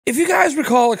If you guys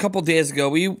recall, a couple days ago,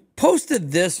 we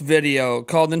posted this video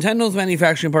called Nintendo's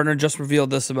Manufacturing Partner Just Revealed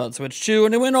This About Switch 2,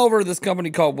 and it went over this company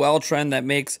called Welltrend that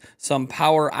makes some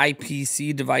power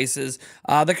IPC devices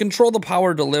that control the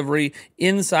power delivery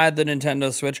inside the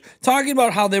Nintendo Switch, talking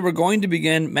about how they were going to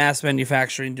begin mass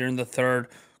manufacturing during the third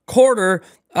quarter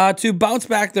to bounce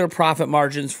back their profit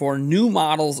margins for new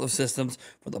models of systems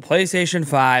for the PlayStation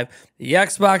 5, the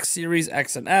Xbox Series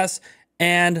X and S,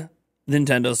 and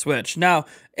Nintendo Switch. Now,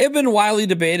 it's been widely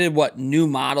debated what new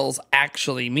models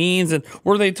actually means, and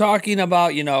were they talking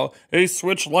about, a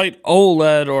Switch Lite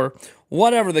OLED or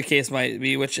whatever the case might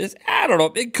be, which is, I don't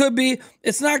know, it could be.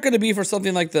 It's not going to be for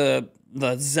something like the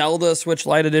Zelda Switch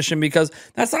Lite Edition because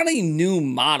that's not a new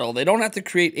model. They don't have to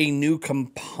create a new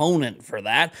component for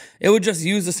that. It would just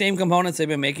use the same components they've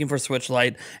been making for Switch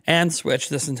Lite and Switch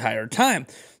this entire time.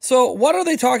 So what are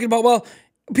they talking about? Well,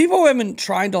 people have been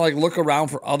trying to look around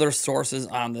for other sources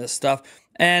on this stuff.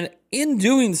 And in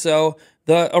doing so,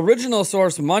 the original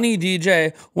source, Money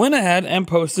DJ, went ahead and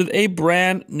posted a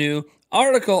brand new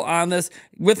article on this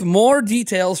with more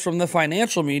details from the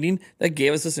financial meeting that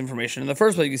gave us this information in the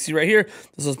first place. You can see right here,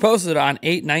 this was posted on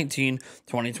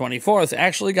 8/19/2024. This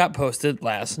actually got posted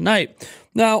last night.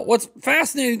 Now, what's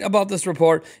fascinating about this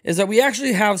report is that we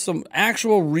actually have some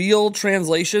actual real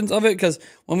translations of it, because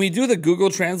when we do the Google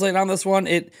Translate on this one,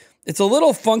 it's a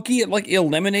little funky. It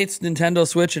eliminates Nintendo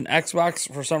Switch and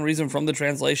Xbox for some reason from the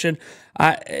translation.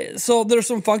 So there's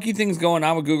some funky things going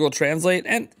on with Google Translate.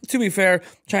 And to be fair,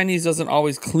 Chinese doesn't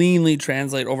always cleanly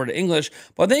translate over to English.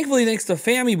 But thankfully, thanks to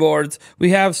Fami boards,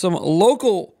 we have some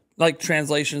local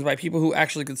translations by people who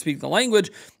actually can speak the language.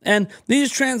 And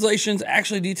these translations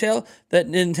actually detail that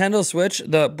Nintendo Switch,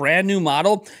 the brand new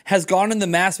model, has gone into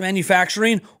mass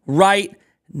manufacturing right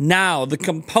now. The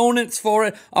components for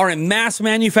it are in mass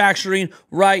manufacturing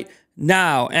right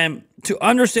now. And to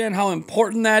understand how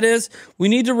important that is, we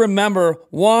need to remember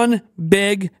one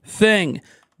big thing.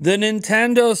 The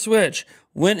Nintendo Switch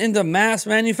went into mass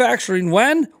manufacturing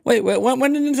when?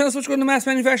 When did Nintendo Switch go into mass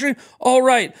manufacturing? All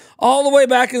right, all the way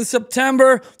back in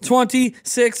September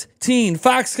 2016.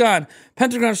 Foxconn,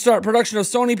 Pentagon start production of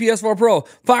Sony PS4 Pro.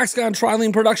 Foxconn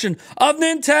trialing production of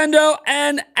Nintendo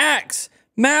NX.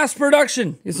 Mass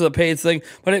production. This is a paid thing,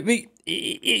 but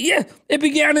it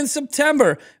began in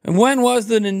September. And when was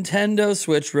the Nintendo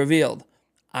Switch revealed?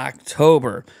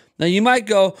 October. Now you might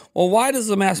go, well, why does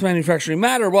the mass manufacturing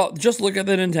matter? Well, just look at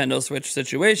the Nintendo Switch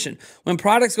situation. When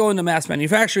products go into mass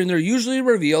manufacturing, they're usually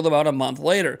revealed about a month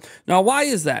later. Now, why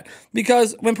is that?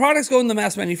 Because when products go into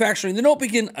mass manufacturing, they don't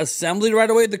begin assembly right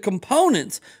away. The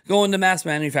components go into mass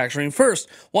manufacturing first.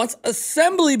 Once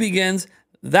assembly begins,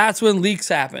 that's when leaks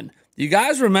happen. You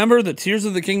guys remember the Tears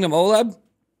of the Kingdom OLED?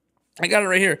 I got it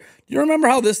right here. Do you remember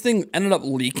how this thing ended up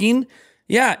leaking?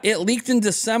 Yeah, it leaked in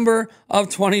December of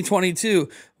 2022.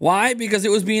 Why? Because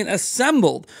it was being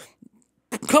assembled.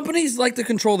 Companies like to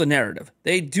control the narrative.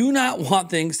 They do not want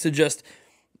things to just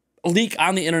leak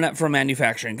on the internet from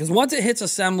manufacturing, because once it hits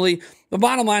assembly, the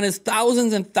bottom line is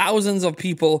thousands and thousands of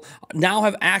people now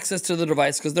have access to the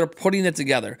device because they're putting it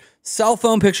together. Cell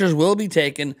phone pictures will be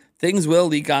taken. Things will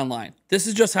leak online. This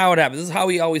is just how it happens. This is how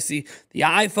we always see the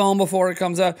iPhone before it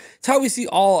comes out. It's how we see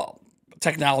all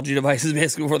technology devices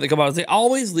basically before they come out. They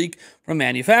always leak from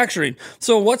manufacturing.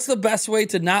 So what's the best way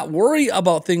to not worry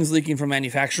about things leaking from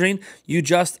manufacturing? You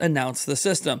just announce the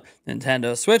system.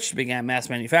 Nintendo Switch began mass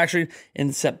manufacturing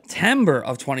in September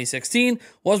of 2016,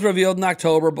 was revealed in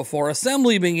October before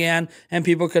assembly began, and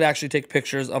people could actually take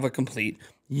pictures of a complete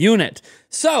unit.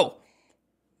 So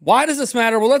why does this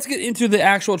matter? Well, let's get into the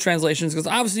actual translations, because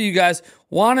obviously you guys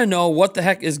want to know what the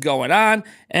heck is going on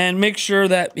and make sure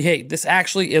that, hey, this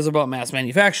actually is about mass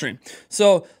manufacturing.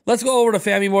 So let's go over to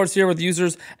Fami boards here with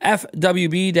users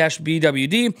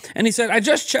FWB-BWD. And he said, I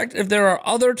just checked if there are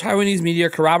other Taiwanese media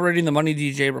corroborating the Money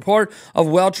DJ report of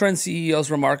Welltrend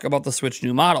CEO's remark about the Switch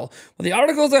new model. Well, the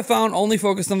articles I found only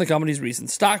focused on the company's recent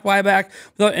stock buyback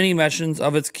without any mentions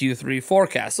of its Q3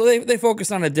 forecast. So they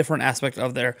focused on a different aspect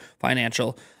of their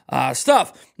financial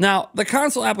stuff. Now, the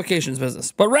console applications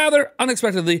business, but rather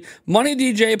unexpectedly, Money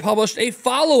DJ published a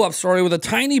follow-up story with a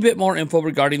tiny bit more info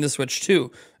regarding the Switch 2,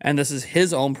 and this is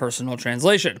his own personal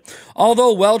translation.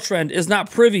 Although Welltrend is not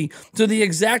privy to the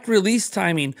exact release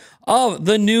timing of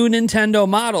the new Nintendo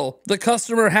model, the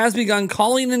customer has begun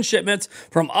calling in shipments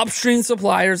from upstream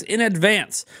suppliers in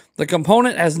advance. The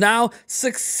component has now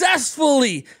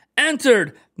successfully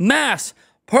entered mass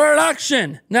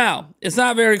production. Now, it's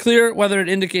not very clear whether it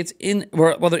indicates in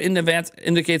advance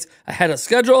indicates ahead of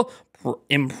schedule,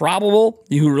 improbable,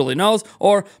 who really knows,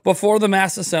 or before the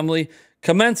mass assembly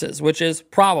commences, which is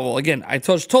probable. Again, I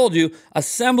just told you,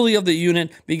 assembly of the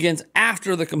unit begins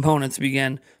after the components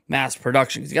begin mass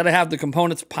production. You got to have the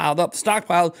components piled up,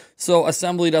 stockpiled, so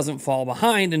assembly doesn't fall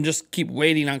behind and just keep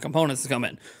waiting on components to come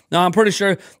in. Now, I'm pretty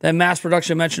sure that mass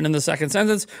production mentioned in the second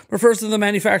sentence refers to the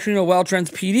manufacturing of Weltrend's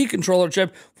PD controller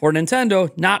chip for Nintendo,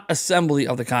 not assembly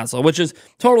of the console, which is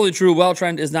totally true.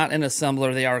 Weltrend is not an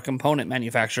assembler. They are a component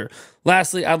manufacturer.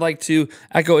 Lastly, I'd like to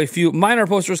echo a few minor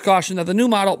posters' caution that the new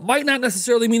model might not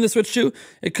necessarily mean the Switch 2.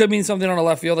 It could mean something on a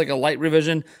left field, like a light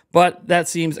revision, but that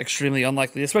seems extremely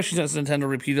unlikely, especially since Nintendo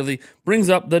repeatedly brings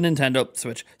up the Nintendo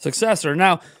Switch successor.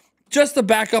 Now, just to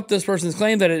back up this person's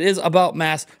claim that it is about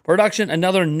mass production,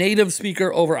 another native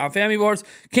speaker over on Family Boards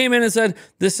came in and said,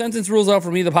 this sentence rules out for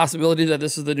me the possibility that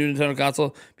this is the new Nintendo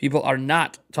console people are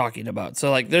not talking about. So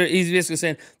like he's basically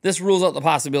saying this rules out the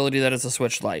possibility that it's a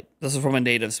Switch Lite. This is from a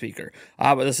native speaker.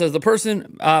 But it says the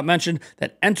person mentioned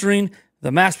that entering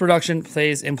the mass production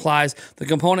phase implies the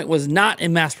component was not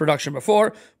in mass production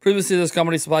before. Previously, this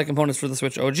company supplied components for the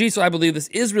Switch OG, so I believe this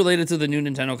is related to the new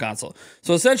Nintendo console.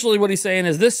 So essentially what he's saying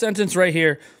is this sentence right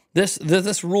here,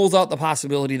 this rules out the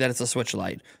possibility that it's a Switch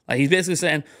Lite. He's basically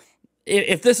saying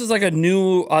if this is like a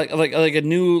new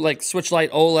like Switch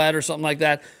Lite OLED or something like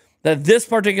that, that this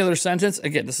particular sentence,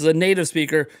 again, this is a native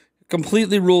speaker,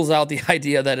 completely rules out the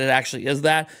idea that it actually is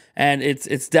that, and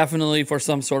it's definitely for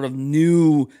some sort of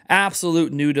new,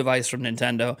 absolute new device from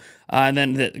Nintendo. And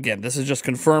then again, this is just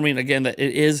confirming again that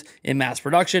it is in mass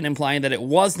production, implying that it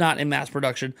was not in mass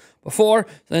production before.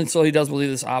 And so he does believe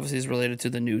this obviously is related to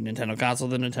the new Nintendo console,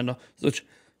 the Nintendo Switch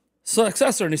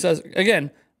successor. And he says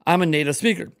again, I'm a native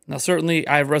speaker. Now, certainly,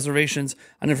 I have reservations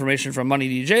on information from Money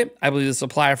DJ. I believe the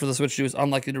supplier for the Switch 2 is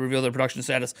unlikely to reveal their production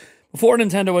status before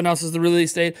Nintendo announces the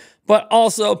release date. But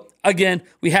also, again,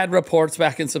 we had reports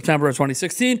back in September of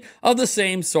 2016 of the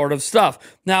same sort of stuff.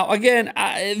 Now, again,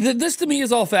 this to me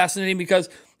is all fascinating because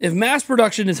if mass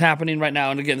production is happening right now,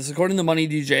 and again, this is according to Money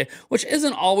DJ, which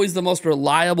isn't always the most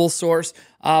reliable source,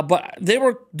 but they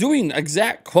were doing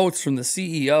exact quotes from the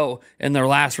CEO in their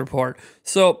last report.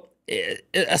 So,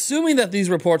 assuming that these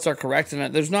reports are correct,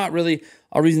 and there's not really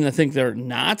a reason to think they're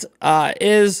not,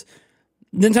 is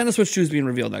Nintendo Switch 2 is being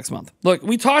revealed next month. Look,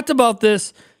 we talked about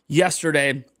this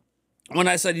yesterday when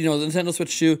I said, the Nintendo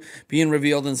Switch 2 being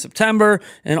revealed in September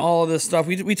and all of this stuff.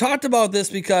 We talked about this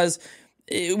because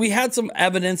we had some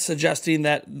evidence suggesting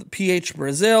that PH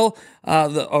Brazil,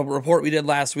 a report we did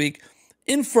last week,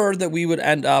 inferred that we would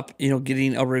end up,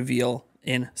 getting a reveal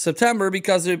in September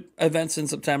because the events in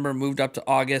September moved up to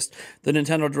August. The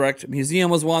Nintendo Direct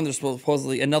Museum was one. There's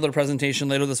supposedly another presentation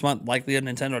later this month, likely a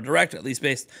Nintendo Direct, at least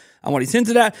based on what he's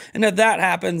hinted at. And if that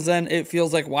happens, then it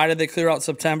feels like, why did they clear out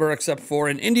September except for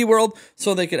an Indie World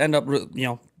so they could end up,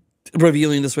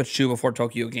 revealing the Switch 2 before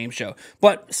Tokyo Game Show.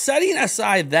 But setting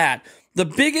aside that, the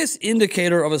biggest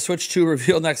indicator of a Switch 2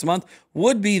 reveal next month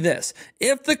would be this.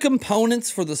 If the components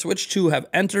for the Switch 2 have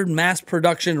entered mass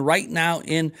production right now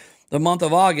in the month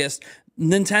of August,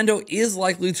 Nintendo is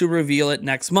likely to reveal it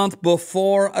next month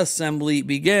before assembly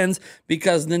begins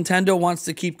because Nintendo wants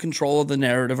to keep control of the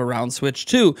narrative around Switch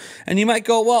 2. And you might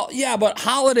go, well, yeah, but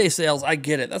holiday sales, I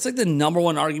get it. That's like the number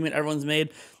one argument everyone's made.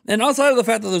 And outside of the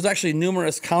fact that there's actually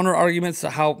numerous counter arguments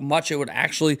to how much it would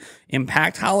actually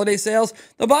impact holiday sales,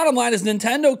 the bottom line is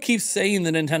Nintendo keeps saying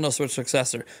the Nintendo Switch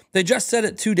successor. They just said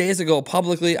it 2 days ago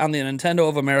publicly on the Nintendo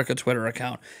of America Twitter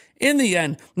account. In the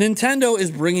end, Nintendo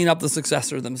is bringing up the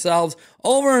successor themselves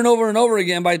over and over and over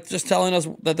again by just telling us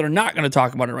that they're not going to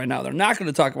talk about it right now. They're not going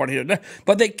to talk about it here,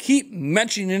 but they keep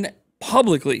mentioning it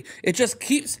publicly. It just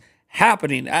keeps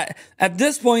happening. At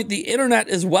this point, the internet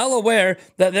is well aware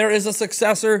that there is a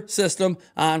successor system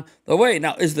on the way.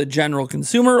 Now, is the general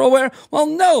consumer aware? Well,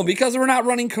 no, because we're not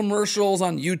running commercials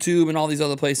on YouTube and all these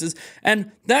other places.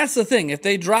 And that's the thing. If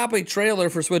they drop a trailer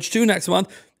for Switch 2 next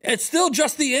month, it's still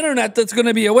just the internet that's going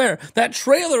to be aware. That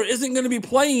trailer isn't going to be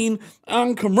playing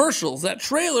on commercials. That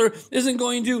trailer isn't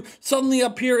going to suddenly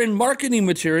appear in marketing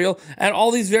material at all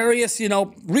these various,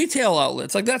 retail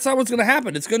outlets. Like, that's how it's going to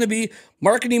happen. It's going to be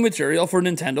marketing material for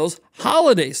Nintendo's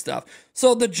holiday stuff.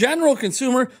 So the general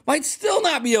consumer might still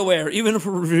not be aware, even if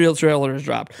a reveal trailer is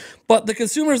dropped. But the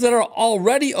consumers that are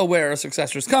already aware a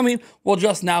successor is coming will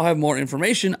just now have more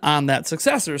information on that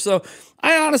successor. So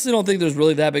I honestly don't think there's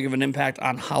really that big of an impact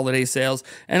on holiday sales.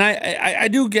 And I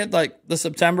do get like the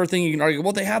September thing. You can argue,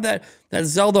 well, they have that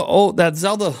Zelda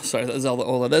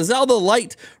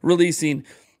Lite releasing.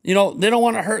 They don't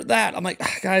want to hurt that. I'm like,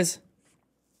 guys,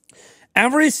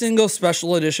 every single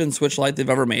special edition Switch Lite they've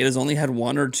ever made has only had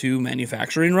 1 or 2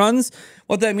 manufacturing runs.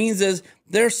 What that means is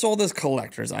they're sold as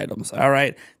collector's items, all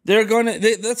right?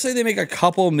 Let's say they make a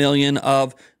couple million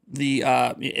of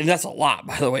and that's a lot,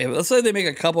 by the way. Let's say they make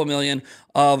a couple million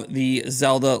of the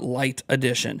Zelda Light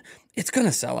Edition. It's going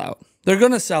to sell out. They're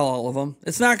going to sell all of them.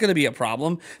 It's not going to be a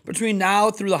problem. Between now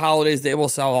through the holidays, they will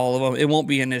sell all of them. It won't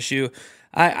be an issue.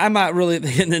 I'm not really,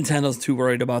 Nintendo's too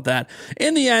worried about that.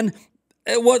 In the end,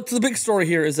 what's the big story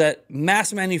here is that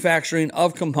mass manufacturing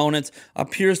of components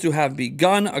appears to have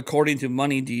begun, according to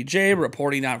Money DJ,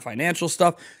 reporting on financial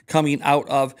stuff coming out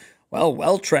of, well,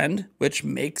 Welltrend, which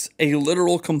makes a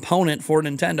literal component for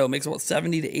Nintendo, makes about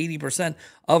 70 to 80%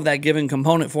 of that given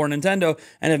component for Nintendo.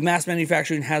 And if mass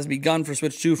manufacturing has begun for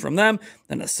Switch 2 from them,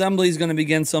 then assembly is going to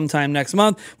begin sometime next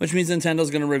month, which means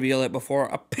Nintendo's going to reveal it before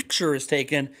a picture is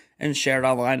taken and shared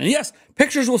online. And yes,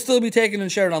 pictures will still be taken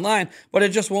and shared online, but it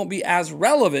just won't be as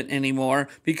relevant anymore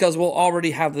because we'll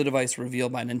already have the device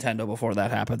revealed by Nintendo before that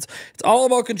happens. It's all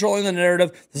about controlling the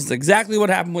narrative. This is exactly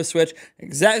what happened with Switch,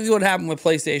 exactly what happened with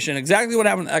PlayStation, exactly what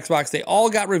happened with Xbox. They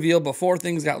all got revealed before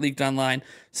things got leaked online.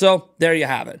 So there you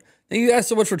have it. Thank you guys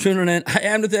so much for tuning in. I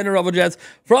am Nathaniel Rebel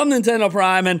from Nintendo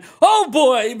Prime, and oh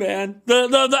boy, man,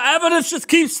 the evidence just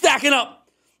keeps stacking up.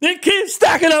 It keeps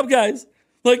stacking up, guys.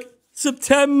 Like,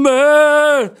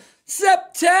 September,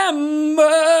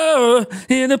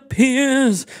 it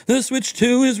appears the Switch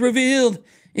 2 is revealed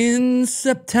in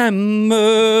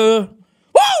September.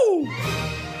 Woo!